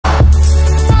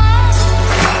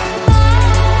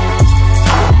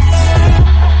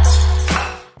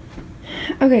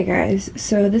Okay guys,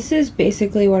 so this is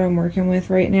basically what I'm working with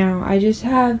right now. I just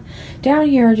have down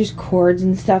here just cords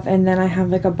and stuff, and then I have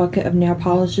like a bucket of nail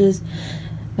polishes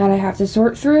that I have to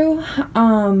sort through.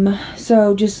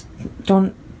 So just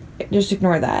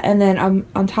ignore that. And then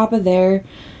on top of there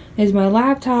is my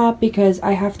laptop, because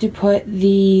I have to put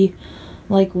the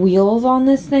like wheels on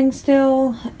this thing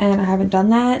still, and I haven't done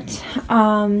that.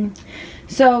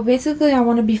 So basically I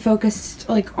want to be focused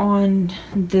like on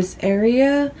this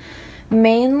area,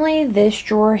 mainly this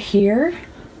drawer here,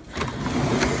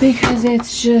 because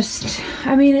it's just,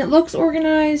 I mean, it looks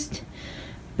organized,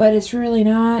 but it's really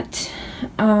not.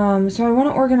 So I want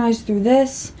to organize through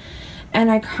this, and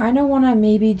I kind of want to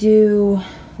maybe do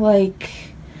like,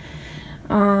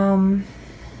 I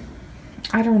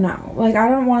don't know, like I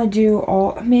don't want to do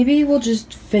all, maybe we'll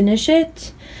just finish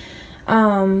it,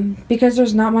 because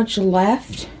there's not much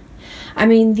left. I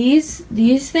mean, these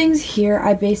things here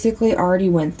I basically already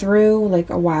went through like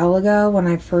a while ago when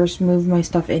I first moved my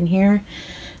stuff in here.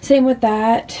 Same with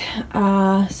that.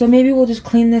 So maybe we'll just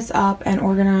clean this up and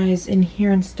organize in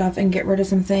here and stuff and get rid of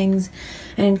some things.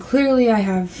 And clearly I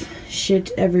have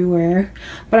shit everywhere,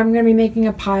 but I'm going to be making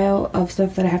a pile of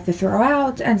stuff that I have to throw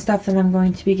out and stuff that I'm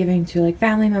going to be giving to like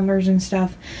family members and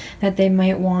stuff that they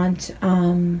might want,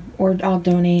 or I'll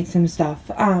donate some stuff.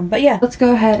 But yeah, let's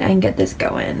go ahead and get this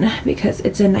going because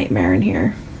it's a nightmare in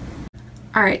here.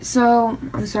 Alright, so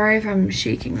I'm sorry if I'm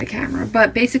shaking the camera,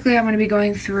 but basically I'm going to be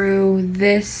going through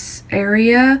this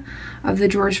area of the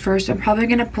drawers first. I'm probably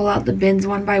going to pull out the bins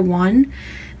one by one.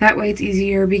 That way it's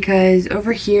easier, because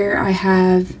over here I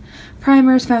have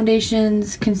primers,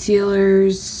 foundations,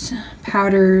 concealers,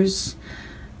 powders,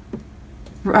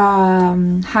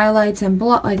 highlights, and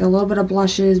like a little bit of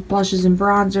blushes and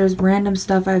bronzers, random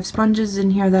stuff. I have sponges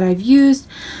in here that I've used,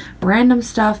 random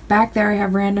stuff. Back there I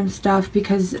have random stuff,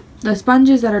 because the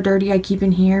sponges that are dirty I keep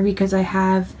in here, because I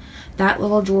have that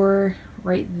little drawer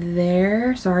right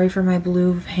there. Sorry for my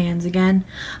blue hands again.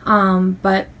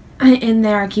 But in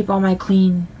there I keep all my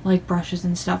clean like brushes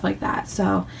and stuff like that,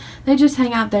 so they just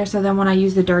hang out there, so then when I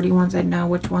use the dirty ones I know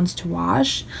which ones to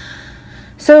wash.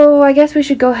 So I guess we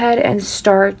should go ahead and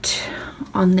start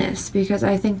on this, because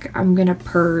I think I'm gonna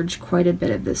purge quite a bit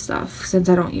of this stuff since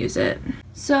I don't use it.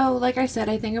 So like I said,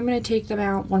 I think I'm gonna take them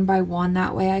out one by one,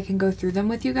 that way I can go through them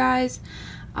with you guys.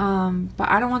 But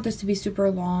I don't want this to be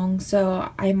super long,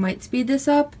 so I might speed this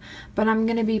up, but I'm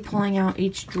gonna be pulling out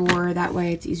each drawer, that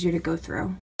way it's easier to go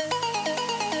through.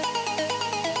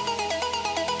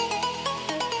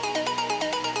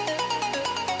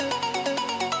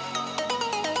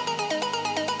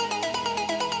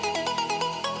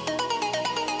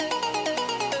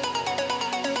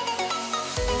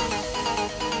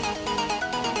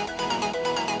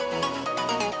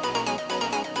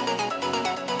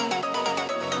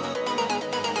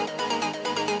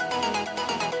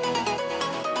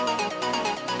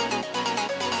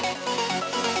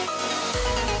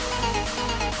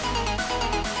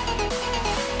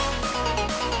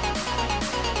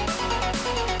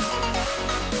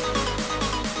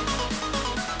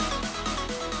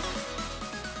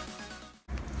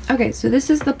 Okay, so this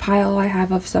is the pile I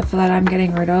have of stuff that I'm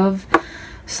getting rid of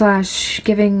 /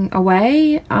 giving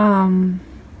away.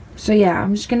 So yeah,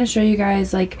 I'm just gonna show you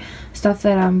guys like stuff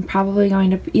that I'm probably going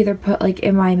to either put like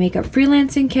in my makeup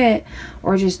freelancing kit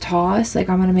or just toss. Like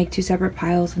I'm gonna make two separate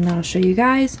piles and then I'll show you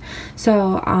guys.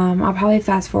 So I'll probably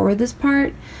fast forward this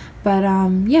part, but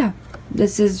yeah,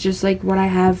 this is just like what I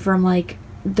have from like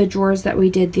the drawers that we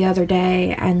did the other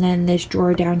day, and then this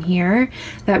drawer down here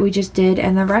that we just did,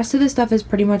 and the rest of the stuff is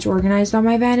pretty much organized on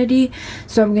my vanity.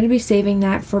 So I'm going to be saving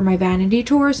that for my vanity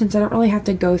tour, since I don't really have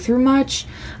to go through much.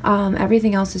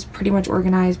 Everything else is pretty much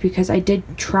organized, because I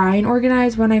did try and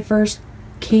organize when I first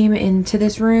came into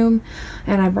this room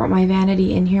and I brought my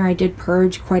vanity in here. I did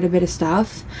purge quite a bit of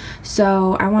stuff,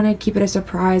 so I want to keep it a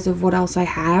surprise of what else I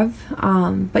have.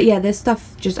 But yeah, this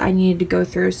stuff just I needed to go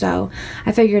through, so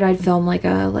I figured I'd film like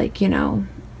a you know,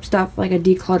 stuff like a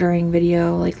decluttering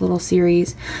video, like little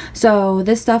series. So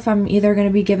this stuff I'm either going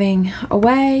to be giving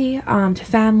away to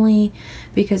family,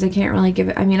 because I can't really give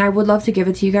it, I mean I would love to give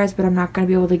it to you guys, but I'm not going to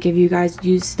be able to give you guys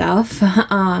used stuff.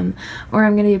 Or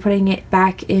I'm going to be putting it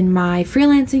back in my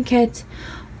freelancing kit,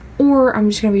 or I'm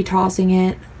just going to be tossing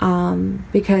it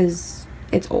because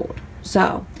it's old.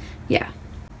 So yeah,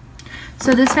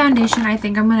 so this foundation I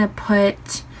think I'm going to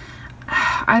put,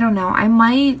 I don't know, I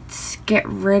might get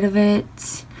rid of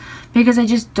it because I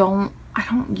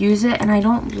don't use it, and I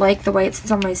don't like the way it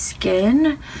sits on my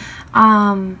skin.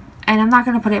 And I'm not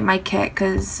going to put it in my kit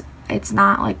because it's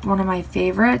not like one of my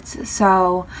favorites.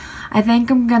 So I think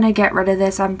I'm gonna get rid of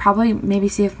this. I'm probably maybe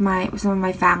see if some of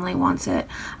my family wants it.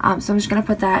 So I'm just gonna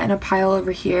put that in a pile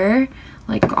over here,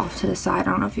 like off to the side.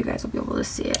 I don't know if you guys will be able to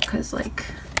see it because like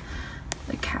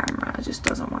the camera just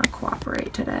doesn't want to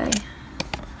cooperate today.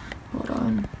 Hold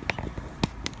on.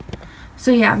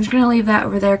 So yeah, I'm just gonna leave that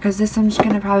over there because this I'm just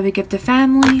gonna probably give to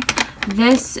family.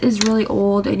 This is really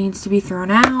old. It needs to be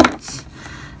thrown out.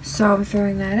 So I'm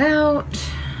throwing that out.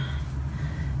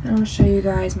 And I'll show you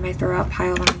guys my throw out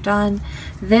pile when I'm done.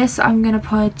 This I'm gonna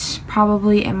put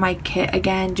probably in my kit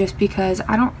again, just because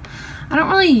I don't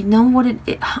really know what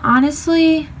it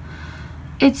honestly,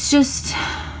 it's just,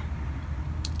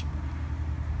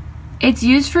 it's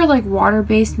used for like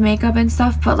water-based makeup and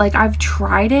stuff, but like I've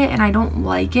tried it and I don't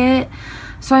like it.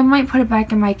 So I might put it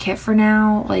back in my kit for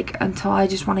now, like until I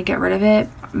just want to get rid of it.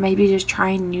 Maybe just try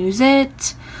and use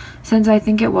it, since I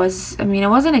think it was, I mean, it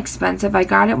wasn't expensive. I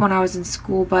got it when I was in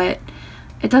school, but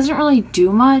it doesn't really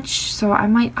do much. So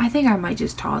I think I might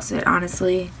just toss it,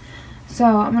 honestly. So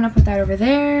I'm going to put that over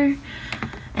there.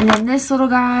 And then this little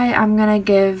guy I'm going to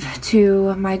give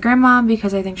to my grandma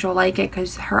because I think she'll like it,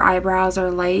 because her eyebrows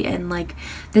are light and like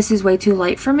this is way too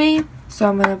light for me. So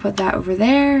I'm going to put that over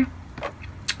there.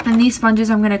 And these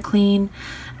sponges I'm going to clean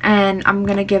and I'm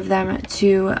going to give them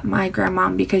to my grandma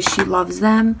because she loves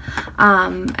them.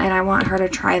 And I want her to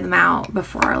try them out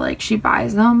before like she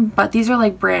buys them. But these are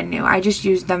like brand new. I just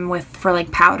used them for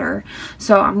like powder.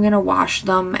 So I'm going to wash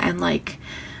them and like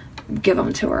give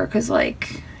them to her because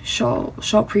like she'll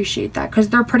appreciate that, because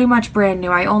they're pretty much brand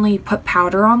new. I only put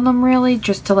powder on them really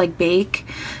just to like bake,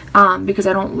 because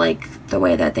I don't like the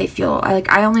way that they feel.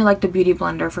 I only like the beauty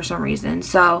blender for some reason.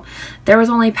 So there was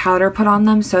only powder put on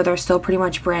them, so they're still pretty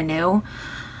much brand new.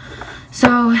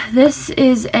 So this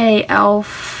is a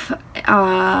e.l.f.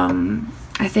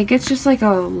 I think it's just like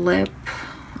a lip,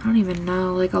 I don't even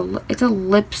know, like it's a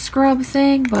lip scrub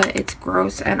thing, but it's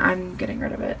gross and I'm getting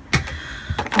rid of it.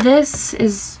 This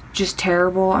is just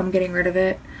terrible. I'm getting rid of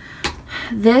it.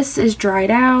 This is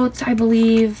dried out, I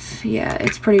believe. Yeah,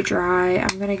 it's pretty dry.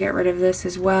 I'm gonna get rid of this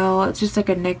as well. It's just like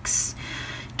a NYX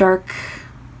dark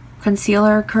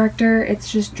concealer corrector. It's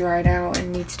just dried out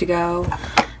and needs to go.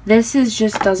 This is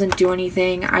just doesn't do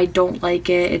anything. I don't like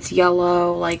it. It's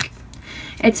yellow. Like,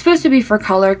 it's supposed to be for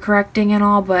color correcting and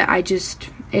all, but I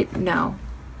don't know.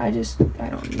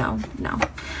 No.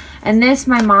 And this,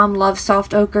 my mom loves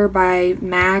Soft Ochre by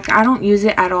MAC. I don't use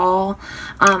it at all.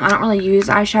 I don't really use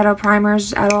eyeshadow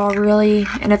primers at all, really.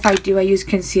 And if I do, I use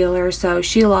concealer. So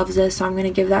she loves this, so I'm going to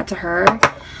give that to her.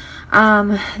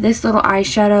 This little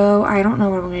eyeshadow, I don't know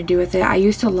what I'm going to do with it. I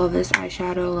used to love this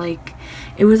eyeshadow. Like,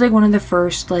 it was like one of the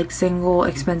first like single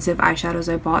expensive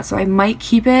eyeshadows I bought. So I might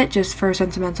keep it just for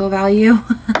sentimental value.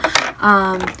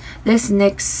 This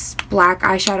NYX black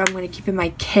eyeshadow I'm going to keep in my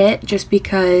kit just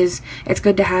because it's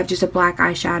good to have just a black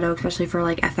eyeshadow, especially for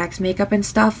like FX makeup and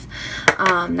stuff.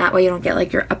 That way you don't get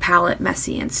like a palette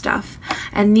messy and stuff.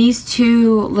 And these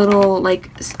two little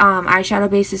like eyeshadow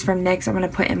bases from NYX I'm going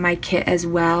to put in my kit as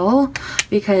well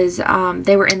because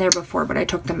they were in there before, but I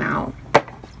took them out.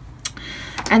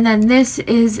 And then this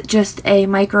is just a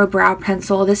micro brow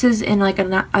pencil. This is in like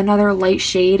another light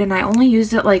shade, and I only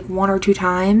used it like 1 or 2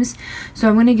 times. So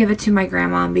I'm going to give it to my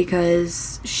grandma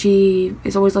because she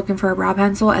is always looking for a brow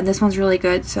pencil, and this one's really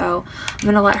good. So I'm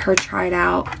going to let her try it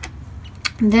out.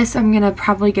 This I'm going to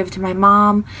probably give to my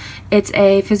mom. It's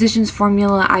a Physicians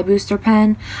Formula Eye Booster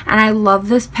pen, and I love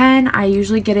this pen. I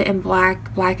usually get it in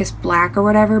blackest black or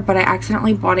whatever, but I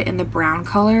accidentally bought it in the brown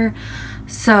color.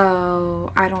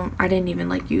 So I didn't even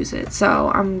like use it, so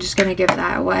I'm just gonna give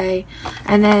that away.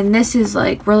 And then this is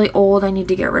like really old. I need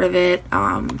to get rid of it.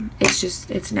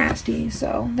 It's nasty,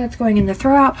 so that's going in the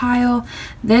throw out pile.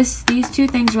 These two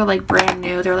things are like brand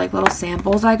new. They're like little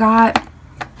samples I got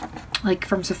like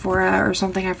from Sephora or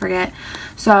something, I forget.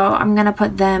 So I'm gonna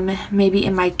put them maybe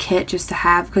in my kit just to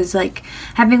have, because like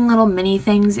having little mini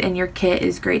things in your kit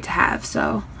is great to have.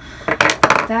 So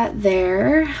put that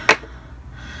there.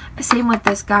 Same with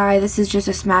this guy. This is just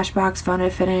a Smashbox Fun to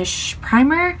Finish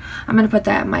primer. I'm going to put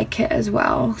that in my kit as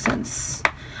well, since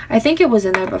I think it was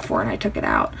in there before and I took it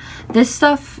out. This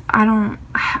stuff, I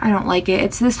don't like it.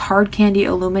 It's this Hard Candy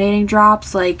Illuminating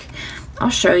Drops. Like, I'll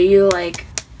show you. Like,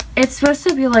 it's supposed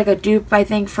to be like a dupe, I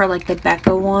think, for like the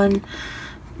Becca one,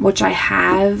 which I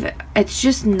have. It's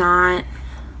just not,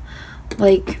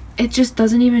 like, it just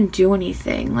doesn't even do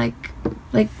anything. Like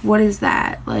what is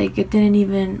that? Like, it didn't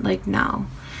even, like, no.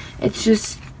 It's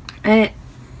just, it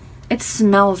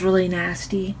smells really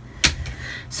nasty.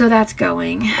 So that's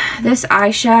going. This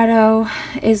eyeshadow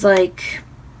is like,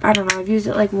 I don't know, I've used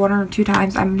it like 1 or 2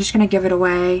 times. I'm just going to give it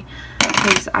away.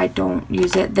 because I don't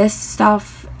use it. This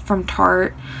stuff from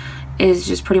Tarte is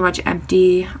just pretty much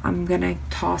empty. I'm gonna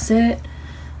toss it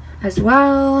as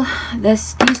well.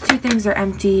 These two things are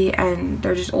empty and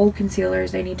they're just old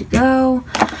concealers. They need to go.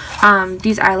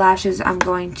 These eyelashes I'm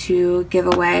going to give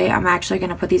away. I'm actually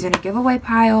going to put these in a giveaway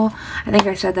pile. I think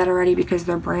I said that already because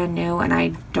they're brand new and I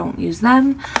don't use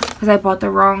them because I bought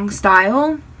the wrong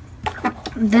style.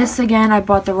 This, again, I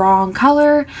bought the wrong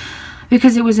color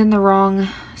because it was in the wrong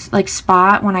like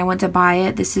spot when I went to buy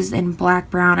it. This is in black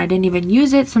brown. I didn't even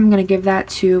use it, so I'm going to give that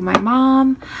to my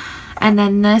mom. And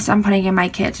then this I'm putting in my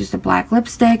kit. It's just a black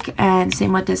lipstick, and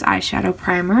same with this eyeshadow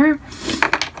primer.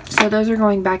 So those are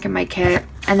going back in my kit.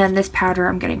 And then this powder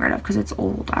I'm getting rid of because it's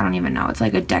old. I don't even know. It's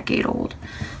like a decade old.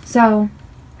 So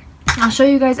I'll show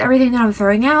you guys everything that I'm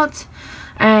throwing out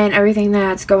and everything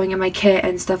that's going in my kit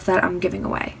and stuff that I'm giving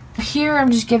away. Here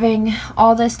I'm just giving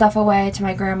all this stuff away to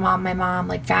my grandma, my mom,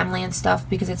 like family and stuff,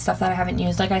 because it's stuff that I haven't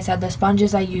used. Like I said, the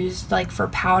sponges I used like for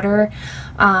powder,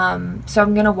 so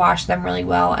I'm gonna wash them really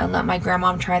well and let my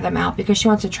grandma try them out because she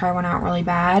wants to try one out really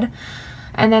bad.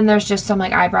 And then there's just some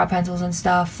like eyebrow pencils and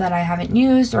stuff that I haven't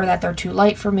used or that they're too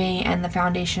light for me, and the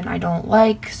foundation I don't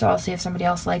like, so I'll see if somebody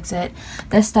else likes it.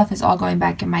 This stuff is all going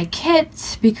back in my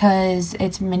kit because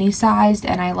it's mini sized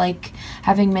and I like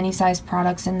having mini sized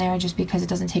products in there just because it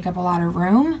doesn't take up a lot of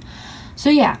room. So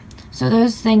yeah, so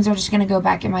those things are just going to go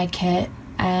back in my kit,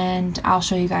 and I'll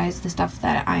show you guys the stuff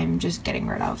that I'm just getting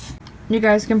rid of. You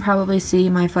guys can probably see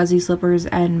my fuzzy slippers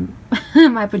and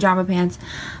my pajama pants,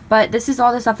 but this is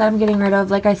all the stuff that I'm getting rid of.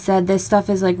 Like I said, this stuff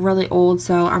is like really old,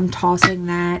 so I'm tossing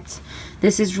that.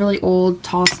 This is really old,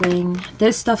 tossing.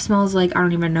 This stuff smells like, I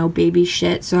don't even know, baby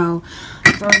shit, so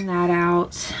I'm throwing that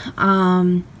out.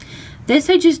 This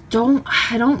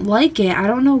I don't like it. I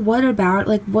don't know what about,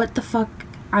 like, what the fuck,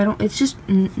 it's just,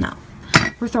 no.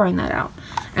 We're throwing that out.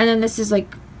 And then this is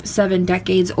like 7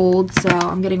 decades old, so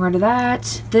I'm getting rid of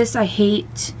that. This I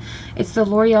hate. It's the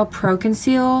L'Oreal Pro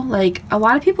Conceal. Like, a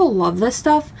lot of people love this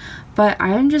stuff, but I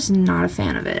am just not a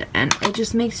fan of it, and it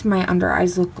just makes my under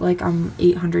eyes look like I'm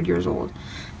 800 years old.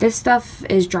 This stuff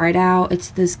is dried out. It's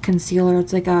this concealer.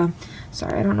 It's like a,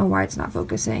 sorry, I don't know why it's not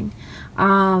focusing.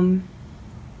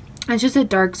 It's just a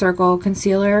dark circle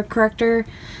concealer corrector,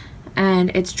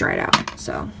 and it's dried out.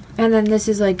 So, and then this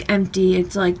is like empty.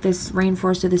 It's like this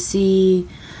Rainforest of the Sea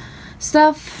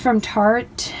stuff from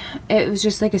Tarte. It was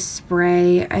just like a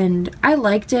spray, and I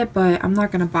liked it, but I'm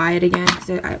not gonna buy it again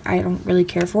because I don't really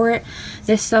care for it.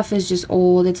 This stuff is just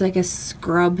old. It's like a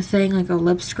scrub thing, like a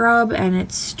lip scrub, and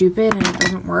it's stupid and it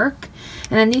doesn't work.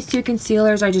 And then these two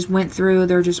concealers I just went through.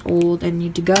 They're just old and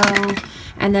need to go.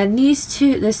 And then these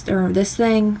two,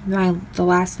 the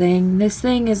last thing, this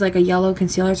thing is like a yellow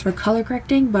concealer. It's for color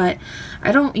correcting, but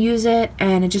I don't use it,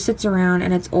 and it just sits around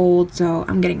and it's old, so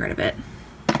I'm getting rid of it.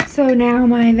 So now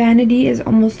my vanity is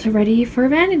almost ready for a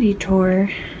vanity tour.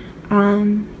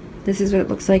 This is what it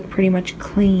looks like, pretty much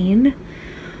clean.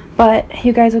 But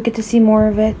you guys will get to see more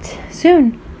of it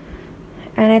soon.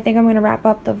 And I think I'm going to wrap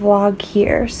up the vlog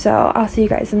here. So I'll see you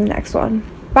guys in the next one.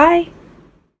 Bye!